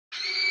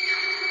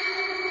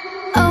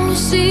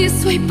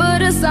she's sweet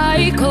but a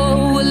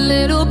psycho, a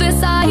little bit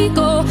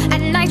psycho.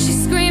 At night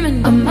she's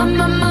screaming, I'm on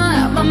my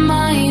mind, my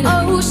mind.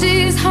 Oh,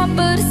 she's hot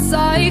but a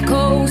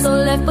psycho, so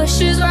left but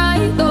she's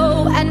right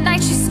though. At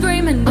night she's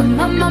screaming, I'm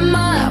on my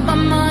mind, my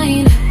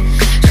mind.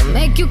 She'll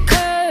make you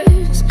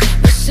curse,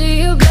 but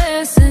she a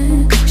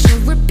blessing. She'll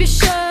rip your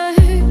shirt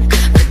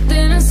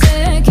within a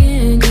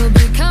second. You'll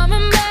be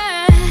coming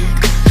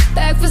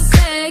back for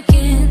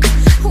seconds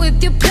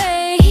with your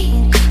play.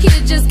 You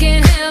just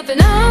can't help it,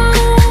 no,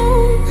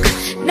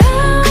 no.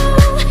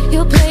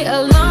 You'll play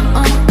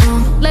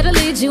along, let her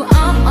lead you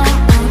on.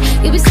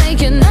 You'll be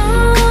saying no,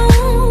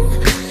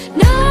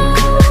 no,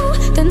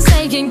 then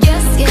saying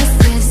yes, yes,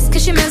 yes,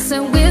 'cause you're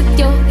messing with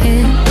your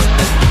head.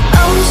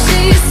 Oh,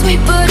 she's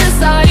sweet but a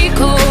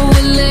psycho,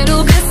 a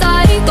little bit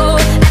psycho.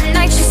 At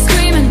night she's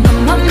screaming,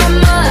 my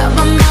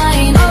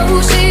mind.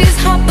 Oh, she's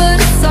hot but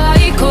a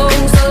psycho,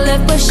 so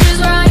left but she's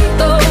right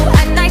though.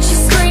 At night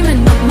she's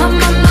screaming, my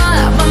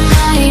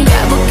mind.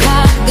 Grab a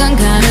gun,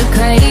 kinda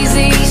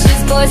crazy.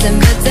 She's poison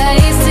but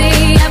tasty.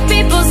 Yeah,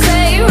 people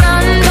say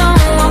run,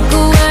 don't walk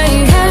away.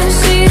 Yeah,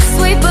 she's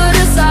sweet but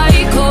a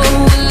psycho,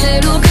 a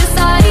little bit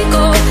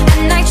psycho.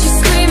 At night she's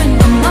screaming,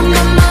 my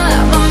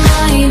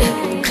mind.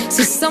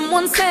 See,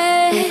 someone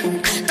said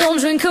don't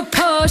drink her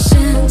potion.